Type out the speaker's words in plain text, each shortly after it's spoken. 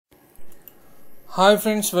Hi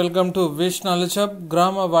friends, welcome to wish knowledge hub.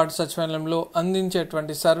 గ్రామ ward సచివాలయంలో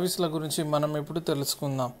అందించేటువంటి సర్వీసుల గురించి మనం ఇప్పుడు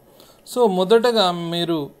తెలుసుకుందాం. సో మొదటగా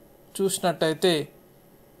మీరు చూసినట్టయితే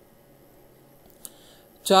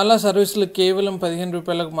చాలా సర్వీసులు కేవలం 15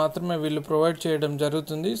 రూపాయలకు మాత్రమే వీళ్ళు ప్రొవైడ్ చేయడం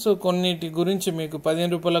జరుగుతుంది. సో కొన్నిటి గురించి మీకు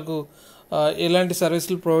 15 రూపాయలకు ఎలాంటి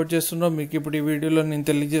సర్వీసులు ప్రొవైడ్ చేస్తుందో మీకు ఇప్పుడు ఈ వీడియోలో నేను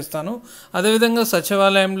తెలియజేస్తాను. అదేవిధంగా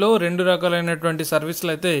సచివాలయంలో 2 రకాలైనటువంటి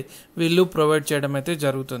సర్వీసులు అయితే వీళ్ళు ప్రొవైడ్ చేయడం అయితే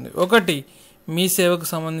జరుగుతుంది. ఒకటి మీ సేవకు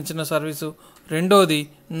సంబంధించిన సర్వీసు, రెండోది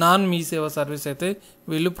నాన్ మీ సేవ సర్వీస్ అయితే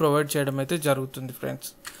వీళ్ళు ప్రొవైడ్ చేయడం అయితే జరుగుతుంది. ఫ్రెండ్స్,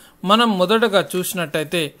 మనం మొదటగా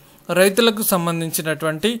చూసినట్టయితే రైతులకు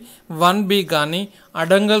సంబంధించినటువంటి 1B కానీ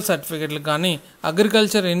అడంగల్ సర్టిఫికెట్లు కానీ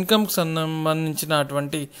అగ్రికల్చర్ ఇన్కమ్కి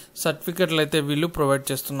సంబంధించినటువంటి సర్టిఫికెట్లు అయితే వీళ్ళు ప్రొవైడ్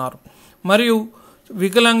చేస్తున్నారు. మరియు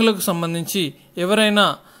వికలాంగులకు సంబంధించి ఎవరైనా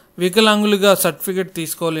వికలాంగులుగా సర్టిఫికేట్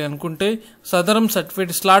తీసుకోవాలి అనుకుంటే సదరం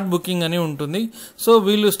సర్టిఫికేట్ స్లాట్ బుకింగ్ అని ఉంటుంది. సో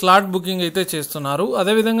వీళ్ళు స్లాట్ బుకింగ్ అయితే చేస్తున్నారు.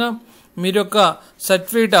 అదేవిధంగా మీరు యొక్క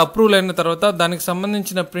సర్టిఫికేట్ అప్రూవల్ అయిన తర్వాత దానికి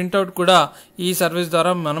సంబంధించిన ప్రింట్అవుట్ కూడా ఈ సర్వీస్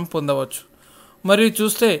ద్వారా మనం పొందవచ్చు. మరియు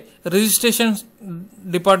చూస్తే రిజిస్ట్రేషన్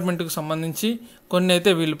డిపార్ట్మెంట్కి సంబంధించి కొన్ని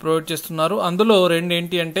అయితే వీళ్ళు ప్రొవైడ్ చేస్తున్నారు. అందులో 2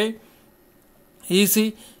 ఏంటి అంటే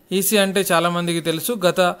ఈసీ అంటే చాలామందికి తెలుసు.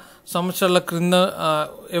 గత సంవత్సరాల క్రింద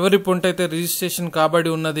ఎవరి పొంట అయితే రిజిస్ట్రేషన్ కాబడి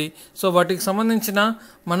ఉన్నది. సో వాటికి సంబంధించిన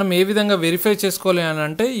మనం ఏ విధంగా వెరిఫై చేసుకోవాలి అని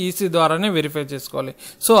అంటే ఈసీ ద్వారానే వెరిఫై చేసుకోవాలి.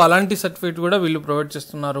 సో అలాంటి సర్టిఫికేట్ కూడా వీళ్ళు ప్రొవైడ్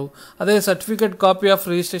చేస్తున్నారు. అదే certificate copy of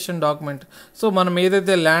registration document. So మనం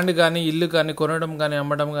ఏదైతే ల్యాండ్ కానీ ఇల్లు కానీ కొనడం కానీ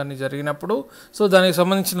అమ్మడం కానీ జరిగినప్పుడు సో దానికి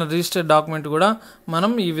సంబంధించిన రిజిస్టర్డ్ డాక్యుమెంట్ కూడా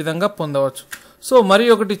మనం ఈ విధంగా పొందవచ్చు. సో మరి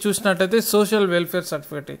ఒకటి చూసినట్టయితే సోషల్ వెల్ఫేర్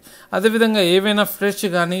సర్టిఫికేట్. అదేవిధంగా ఏవైనా ఫ్రెష్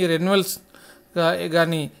కానీ రెన్యువల్స్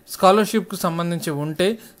కానీ స్కాలర్షిప్కి సంబంధించి ఉంటే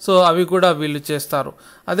సో అవి కూడా వీళ్ళు చేస్తారు.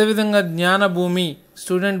 అదేవిధంగా జ్ఞానభూమి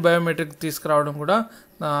స్టూడెంట్ బయోమెట్రిక్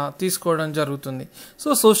తీసుకోవడం జరుగుతుంది. సో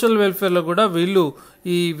సోషల్ వెల్ఫేర్లో కూడా వీళ్ళు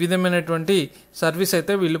ఈ విధమైనటువంటి సర్వీస్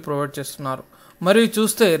అయితే వీళ్ళు ప్రొవైడ్ చేస్తున్నారు. మరియు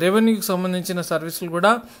చూస్తే రెవెన్యూకి సంబంధించిన సర్వీసులు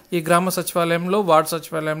కూడా ఈ గ్రామ సచివాలయంలో వార్డు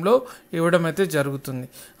సచివాలయంలో ఇవ్వడం అయితే జరుగుతుంది.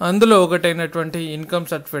 అందులో ఒకటైనటువంటి ఇన్కమ్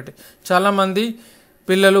సర్టిఫికేట్. చాలామంది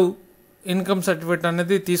పిల్లలు ఇన్కమ్ సర్టిఫికేట్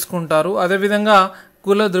అనేది తీసుకుంటారు. అదేవిధంగా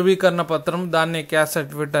కుల ధృవీకరణ పత్రం, దాన్ని క్యాస్ట్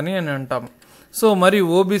సర్టిఫికేట్ అని అంటాము. సో మరి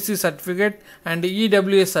OBC certificate and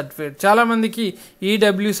EWS certificate. చాలామందికి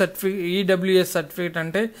ఈడబ్ల్యూఎస్ సర్టిఫికేట్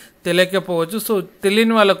అంటే తెలియకపోవచ్చు. సో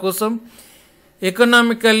తెలియని వాళ్ళ కోసం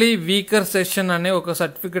ఎకనామికల్లీ వీకర్ సెక్షన్ అనే ఒక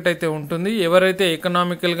సర్టిఫికెట్ అయితే ఉంటుంది. ఎవరైతే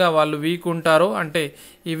ఎకనామికల్గా వాళ్ళు వీక్ ఉంటారో అంటే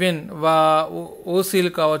ఈవెన్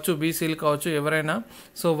ఓసీలు కావచ్చు, బీసీలు కావచ్చు, ఎవరైనా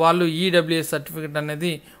సో వాళ్ళు ఈడబ్ల్యూఎస్ సర్టిఫికెట్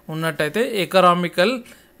అనేది ఉన్నట్టయితే ఎకనామికల్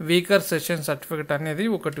వీకర్ సెషన్ సర్టిఫికెట్ అనేది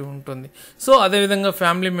ఒకటి ఉంటుంది. సో అదేవిధంగా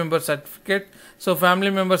family member certificate. So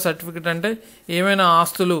family member certificate అంటే ఏమైనా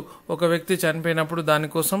ఆస్తులు ఒక వ్యక్తి చనిపోయినప్పుడు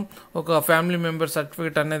దానికోసం ఒక ఫ్యామిలీ మెంబర్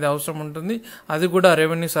సర్టిఫికేట్ అనేది అవసరం ఉంటుంది. అది కూడా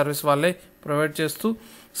రెవెన్యూ సర్వీస్ వాళ్ళే ప్రొవైడ్ చేస్తూ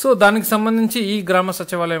సో దానికి సంబంధించి ఈ గ్రామ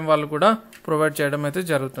సచివాలయం వాళ్ళు కూడా ప్రొవైడ్ చేయడం అయితే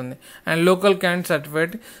జరుగుతుంది. And local candidate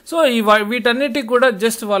certificate. So వీటన్నిటికి కూడా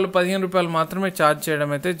జస్ట్ వాళ్ళు 15 రూపాయలు మాత్రమే ఛార్జ్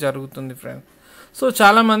చేయడం అయితే జరుగుతుంది ఫ్రెండ్స్. సో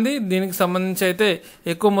చాలామంది దీనికి సంబంధించి అయితే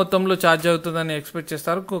ఎక్కువ మొత్తంలో ఛార్జ్ అవుతుందని ఎక్స్పెక్ట్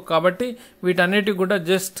చేస్తారు. కాబట్టి వీటన్నిటికి కూడా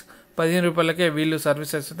జస్ట్ 15 రూపాయలకే వీళ్ళు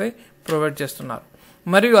సర్వీసెస్ అయితే ప్రొవైడ్ చేస్తున్నారు.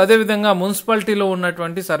 మరియు అదేవిధంగా మున్సిపాలిటీలో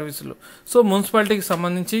ఉన్నటువంటి సర్వీసులు. సో మున్సిపాలిటీకి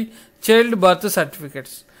సంబంధించి చైల్డ్ బర్త్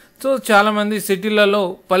సర్టిఫికేట్స్. సో చాలామంది సిటీలలో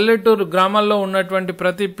పల్లెటూరు గ్రామాల్లో ఉన్నటువంటి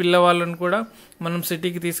ప్రతి పిల్లవాళ్ళను కూడా మనం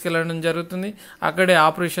సిటీకి తీసుకెళ్ళడం జరుగుతుంది. అక్కడే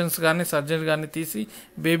ఆపరేషన్స్ కానీ సర్జరీ కానీ తీసి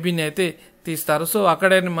బేబీని అయితే తీస్తారు. సో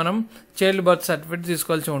అక్కడే మనం చైల్డ్ బర్త్ సర్టిఫికేట్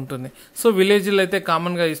తీసుకోవాల్సి ఉంటుంది. సో విలేజ్లో అయితే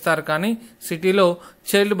కామన్గా ఇస్తారు, కానీ సిటీలో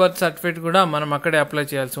చైల్డ్ బర్త్ సర్టిఫికేట్ కూడా మనం అక్కడే అప్లై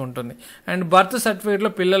చేయాల్సి ఉంటుంది. అండ్ బర్త్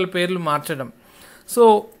సర్టిఫికేట్లో పిల్లల పేర్లు మార్చడం. సో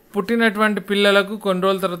పుట్టినటువంటి పిల్లలకు కొన్ని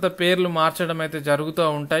రోజుల తర్వాత పేర్లు మార్చడం అయితే జరుగుతూ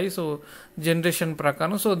ఉంటాయి. సో జనరేషన్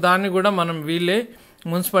ప్రకారం సో దాన్ని కూడా మనం వీళ్ళే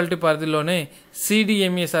మున్సిపాలిటీ పరిధిలోనే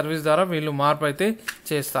CDMA సర్వీస్ ద్వారా వీళ్ళు మార్పు అయితే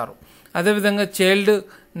చేస్తారు. అదేవిధంగా చైల్డ్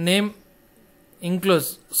నేమ్ ఇంక్లోజ్.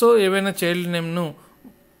 సో ఏవైనా చైల్డ్ నేమ్ను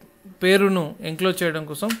పేరును ఎంక్లోజ్ చేయడం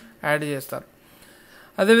కోసం యాడ్ చేస్తారు.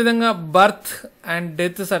 అదేవిధంగా బర్త్ అండ్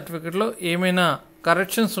డెత్ సర్టిఫికేట్లో ఏమైనా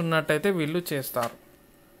కరెక్షన్స్ ఉన్నట్టయితే వీళ్ళు చేస్తారు.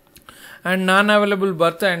 And non available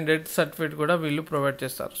birth and death certificate కూడా వీళ్ళు ప్రొవైడ్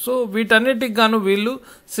చేస్తారు. సో వీటన్నిటికి గాను వీళ్ళు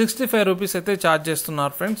 65 రూపీస్ అయితే ఛార్జ్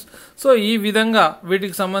చేస్తున్నారు ఫ్రెండ్స్. సో ఈ విధంగా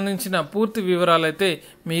వీటికి సంబంధించిన పూర్తి వివరాలు అయితే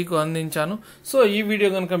మీకు అందించాను. సో ఈ వీడియో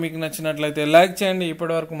కనుక మీకు నచ్చినట్లయితే లైక్ చేయండి.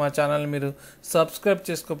 ఇప్పటివరకు మా ఛానల్ మీరు సబ్స్క్రైబ్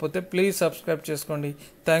చేసుకోకపోతే ప్లీజ్ సబ్స్క్రైబ్ చేసుకోండి.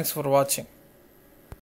 Thanks for watching.